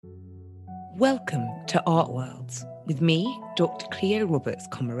Welcome to Art Worlds with me, Dr. Cleo Roberts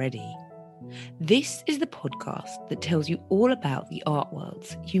Comaretti. This is the podcast that tells you all about the art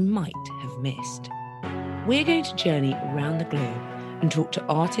worlds you might have missed. We're going to journey around the globe and talk to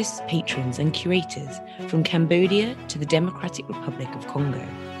artists, patrons and curators from Cambodia to the Democratic Republic of Congo.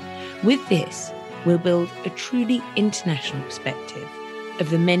 With this, we'll build a truly international perspective of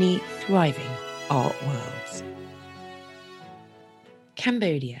the many thriving art worlds.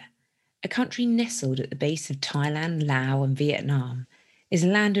 Cambodia, a country nestled at the base of Thailand, Laos and Vietnam, is a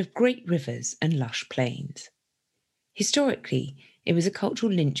land of great rivers and lush plains. Historically, it was a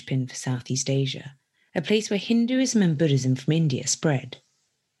cultural linchpin for Southeast Asia, a place where Hinduism and Buddhism from India spread.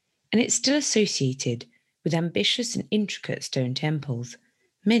 And it's still associated with ambitious and intricate stone temples,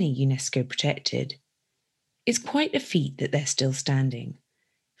 many UNESCO protected. It's quite a feat that they're still standing,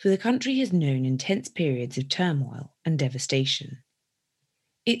 for the country has known intense periods of turmoil and devastation.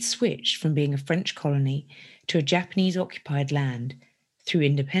 It switched from being a French colony to a Japanese-occupied land through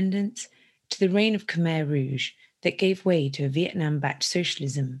independence to the reign of Khmer Rouge that gave way to a Vietnam-backed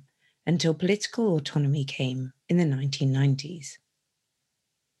socialism until political autonomy came in the 1990s.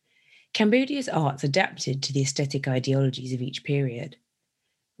 Cambodia's arts adapted to the aesthetic ideologies of each period.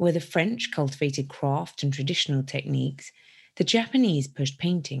 Where the French cultivated craft and traditional techniques, the Japanese pushed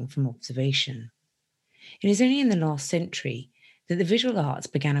painting from observation. It is only in the last century that the visual arts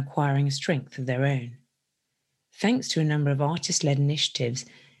began acquiring a strength of their own. Thanks to a number of artist-led initiatives,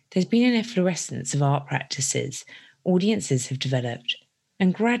 there's been an efflorescence of art practices, audiences have developed,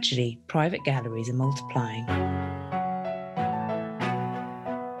 and gradually private galleries are multiplying.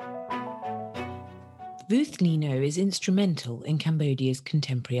 Vuth Lino is instrumental in Cambodia's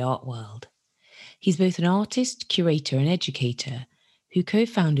contemporary art world. He's both an artist, curator and educator who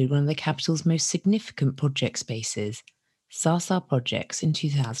co-founded one of the capital's most significant project spaces, Sasa Projects, in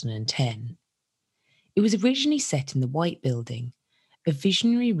 2010. It was originally set in the White Building, a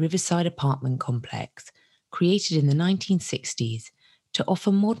visionary riverside apartment complex created in the 1960s to offer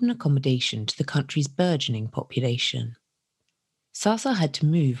modern accommodation to the country's burgeoning population. Sasa had to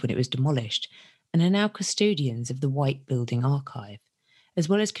move when it was demolished and are now custodians of the White Building archive, as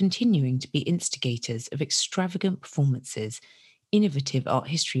well as continuing to be instigators of extravagant performances, innovative art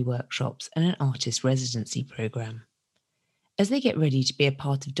history workshops and an artist residency programme. As they get ready to be a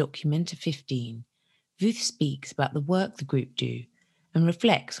part of Documenta 15, Vuth speaks about the work the group do and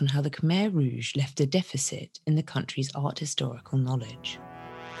reflects on how the Khmer Rouge left a deficit in the country's art historical knowledge.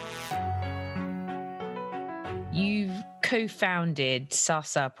 You've co-founded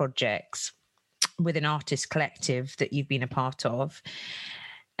Sasa Projects with an artist collective that you've been a part of.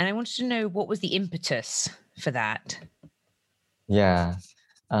 And I wanted to know, what was the impetus for that? Yeah.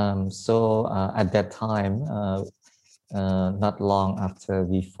 At that time, not long after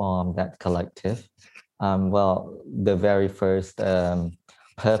we formed that collective, the very first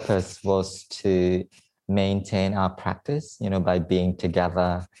purpose was to maintain our practice, by being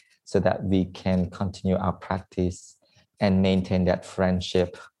together so that we can continue our practice and maintain that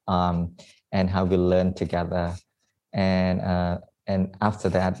friendship and how we learn together. And after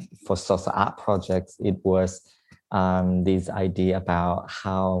that, for Social Art Projects, it was this idea about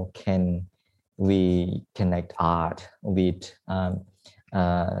how can we connect art with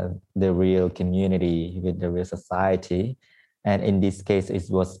the real community, with the real society. And in this case, it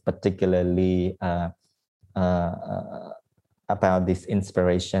was particularly about this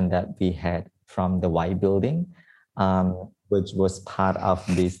inspiration that we had from the White Building, which was part of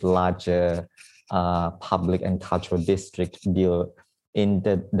this larger public and cultural district built in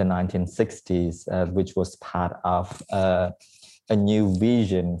the 1960s, which was part of a new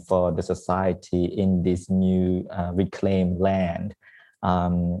vision for the society in this new reclaimed land,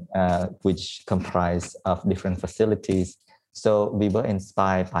 which comprised of different facilities. So we were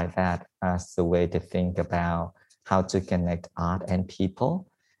inspired by that as a way to think about how to connect art and people,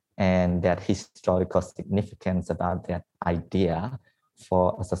 and that historical significance about that idea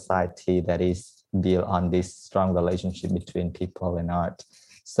for a society that is built on this strong relationship between people and art.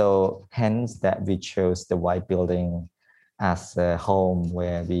 So hence that we chose the White Building as a home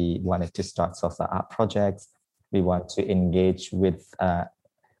where we wanted to start social art projects. We want to engage with that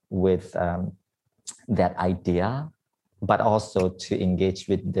idea, but also to engage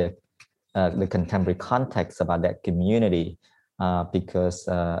with the contemporary context about that community, because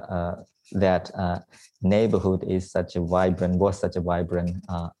that neighborhood was such a vibrant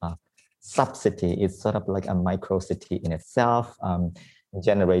sub-city. It's sort of like a micro city in itself.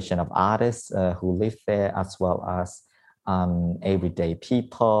 Generation of artists who live there, as well as everyday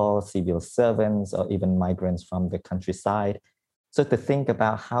people, civil servants, or even migrants from the countryside. So to think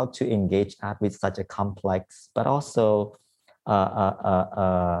about how to engage art with such a complex, but also,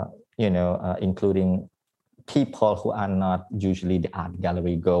 including people who are not usually the art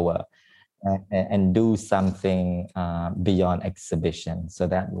gallery goer, and do something beyond exhibition. So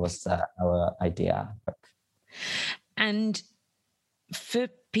that was our idea. And for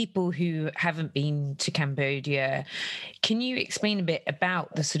people who haven't been to Cambodia, can you explain a bit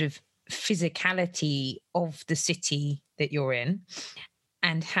about the sort of physicality of the city that you're in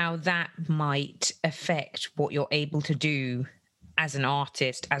and how that might affect what you're able to do as an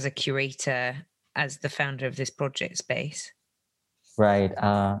artist, as a curator, as the founder of this project space? Right.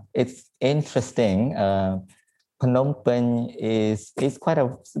 It's interesting. Phnom Penh is quite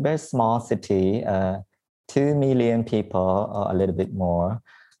a very small city, 2 million people or a little bit more.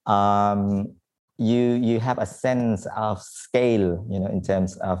 You have a sense of scale, in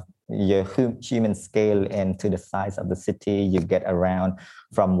terms of your human scale and to the size of the city. You get around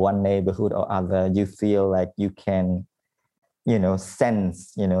from one neighborhood or other. You feel like you can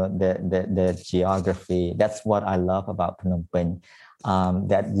sense the geography. That's what I love about Phnom Penh,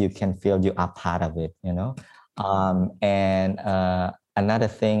 that you can feel you are part of it. And another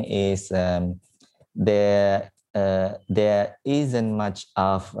thing is, there isn't much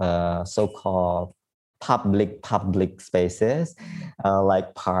of so-called public spaces,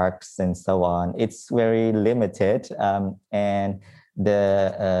 like parks and so on. It's very limited, and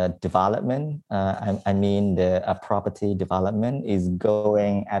the development, I mean the property development is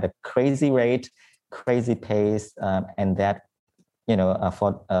going at a crazy rate, crazy pace, and that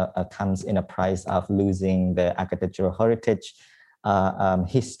comes in a price of losing the architectural heritage,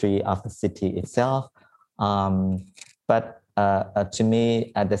 history of the city itself. But to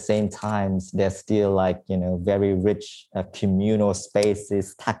me, at the same time, there's still very rich communal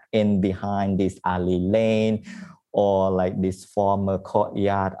spaces tucked in behind this alley lane, or like this former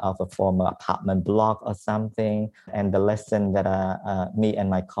courtyard of a former apartment block or something. And the lesson that me and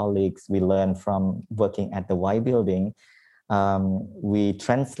my colleagues, we learned from working at the White Building, we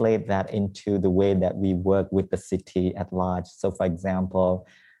translate that into the way that we work with the city at large. So for example,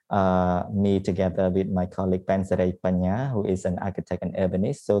 me together with my colleague Pensaray Panya, who is an architect and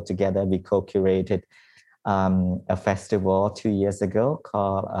urbanist. So together we co-curated a festival 2 years ago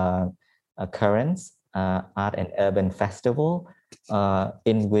called Currents, Art and Urban Festival,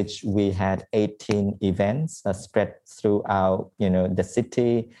 in which we had 18 events spread throughout, the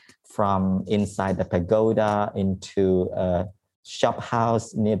city, from inside the pagoda into a shop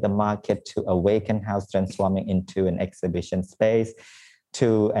house near the market, to a vacant house transforming into an exhibition space,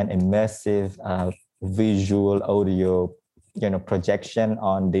 to an immersive visual audio, projection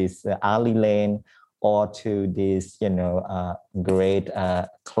on this alley lane, or to this, great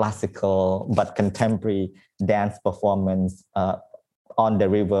classical but contemporary dance performance on the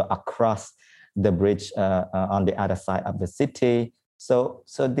river across the bridge on the other side of the city. So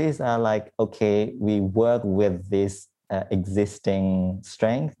these are like, okay, we work with this existing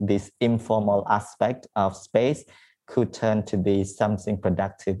strength, this informal aspect of space could turn to be something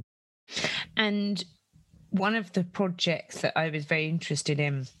productive. And one of the projects that I was very interested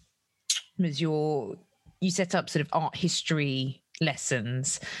in was you set up sort of art history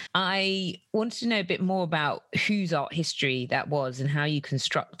lessons. I wanted to know a bit more about whose art history that was and how you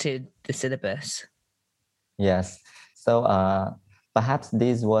constructed the syllabus. Yes. So perhaps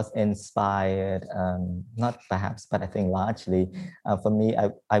this was inspired, not perhaps, but I think largely, for me,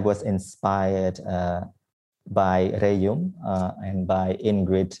 I was inspired by Rayum and by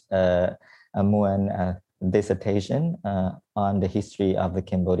Ingrid Muan dissertation on the history of the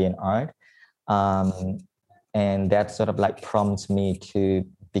Cambodian art. And that sort of like prompts me to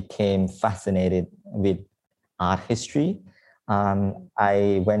become fascinated with art history.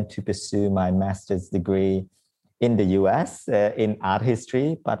 I went to pursue my master's degree in the US in art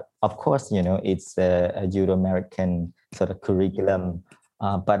history, but of course, it's a Euro-American sort of curriculum.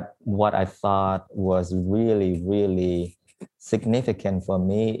 But what I thought was really, really significant for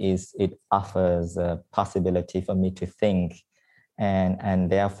me is it offers a possibility for me to think. And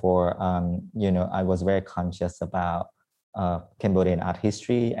therefore, I was very conscious about Cambodian art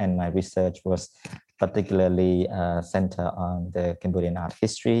history, and my research was particularly centered on the Cambodian art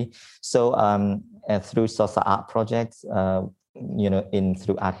history. So through social art projects,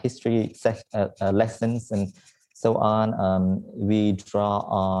 through art history lessons and so on, we draw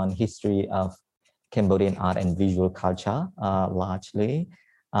on history of Cambodian art and visual culture largely,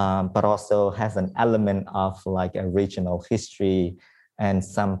 but also has an element of like a regional history and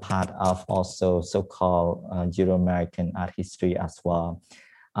some part of also so-called Euro-American art history as well.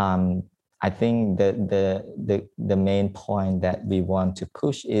 I think the main point that we want to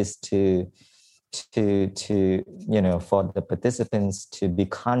push is to for the participants to be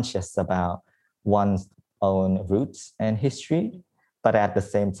conscious about one's own roots and history, but at the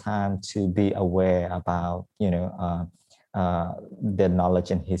same time to be aware about the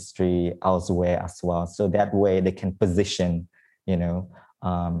knowledge and history elsewhere as well. So that way they can position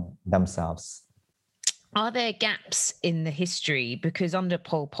themselves. Are there gaps in the history? Because under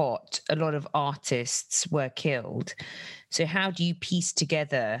Pol Pot, a lot of artists were killed. So how do you piece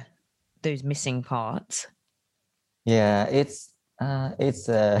together those missing parts? Yeah, it's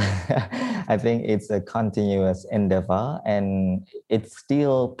I think it's a continuous endeavor, and it's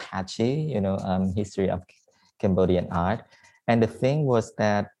still patchy, history of Cambodian art. And the thing was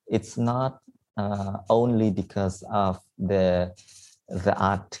that it's not only because of the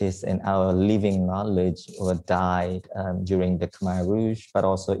artists and our living knowledge were died during the Khmer Rouge, but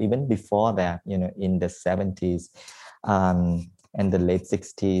also even before that, in the 70s and the late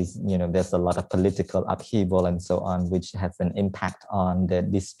 60s, there's a lot of political upheaval and so on, which has an impact on the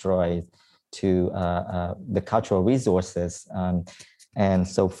destroy to the cultural resources. And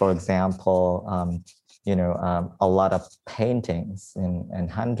so, for example, a lot of paintings and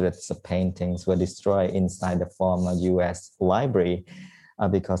hundreds of paintings were destroyed inside the former US library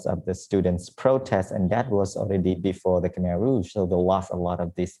because of the students' protests. And that was already before the Khmer Rouge. So they lost a lot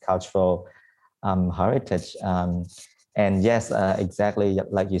of this cultural heritage. And yes, exactly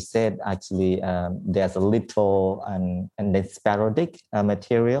like you said, actually, there's a little and then sporadic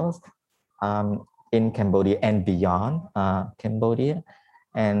materials in Cambodia and beyond Cambodia.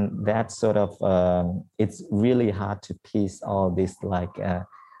 And that sort of, it's really hard to piece all these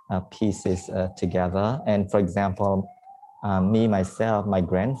pieces together. And for example, me, myself, my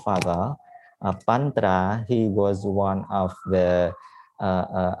grandfather, Pantra, he was one of the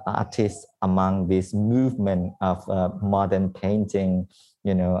artists among this movement of modern painting,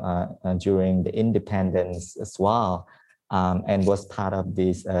 during the independence as well, and was part of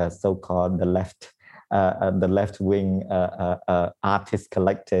this so-called the left wing artist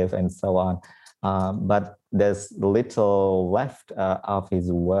collective and so on. But there's little left of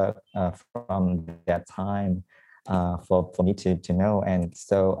his work from that time for me to know. And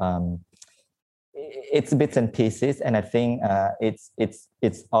so it's bits and pieces. And I think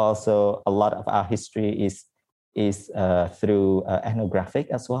it's also a lot of our history is through ethnographic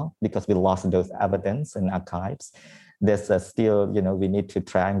as well, because we lost those evidence and archives. There's still, we need to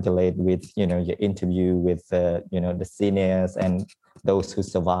triangulate with, your interview with, the seniors and those who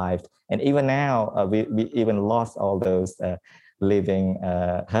survived. And even now, we even lost all those living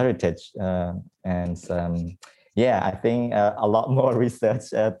heritage. I think a lot more research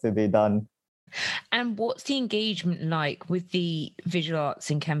to be done. And what's the engagement like with the visual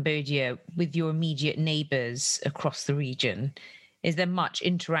arts in Cambodia with your immediate neighbours across the region? Is there much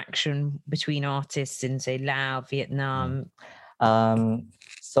interaction between artists in, say, Laos, Vietnam?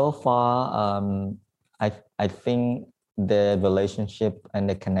 So far, I think the relationship and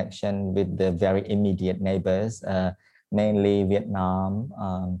the connection with the very immediate neighbors, mainly Vietnam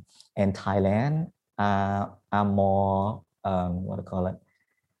and Thailand, are more,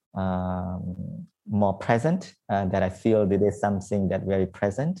 more present, that I feel that is something that very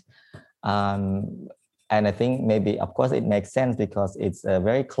present. And I think maybe, of course, it makes sense because it's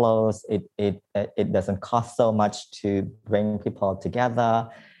very close. It doesn't cost so much to bring people together,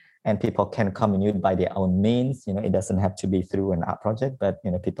 and people can commute by their own means. It doesn't have to be through an art project, but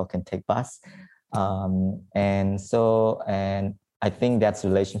people can take bus. And I think that's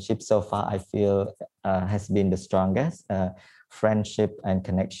relationship so far, I feel has been the strongest. Friendship and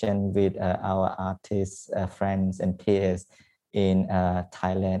connection with our artists, friends and peers in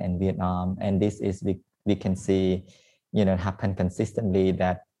Thailand and Vietnam. And this is we can see, happen consistently,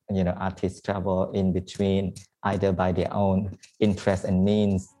 that, artists travel in between either by their own interest and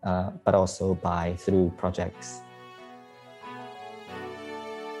means, but also through projects.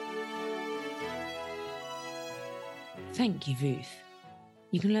 Thank you, Vuth.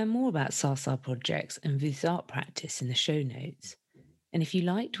 You can learn more about Sa projects and Vuth's art practice in the show notes. And if you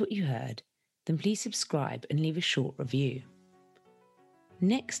liked what you heard, then please subscribe and leave a short review.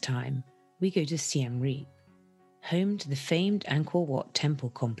 Next time, we go to Siem Reap, home to the famed Angkor Wat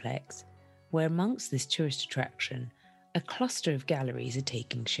temple complex, where amongst this tourist attraction, a cluster of galleries are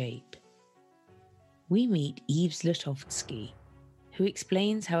taking shape. We meet Yves Lutovsky, who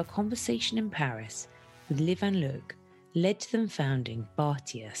explains how a conversation in Paris with Le Van Look led to them founding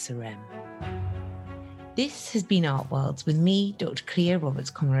Bhatia Sarem. This has been Art Worlds with me, Dr. Cleo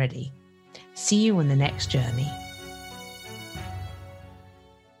Roberts-Conradi. See you on the next journey.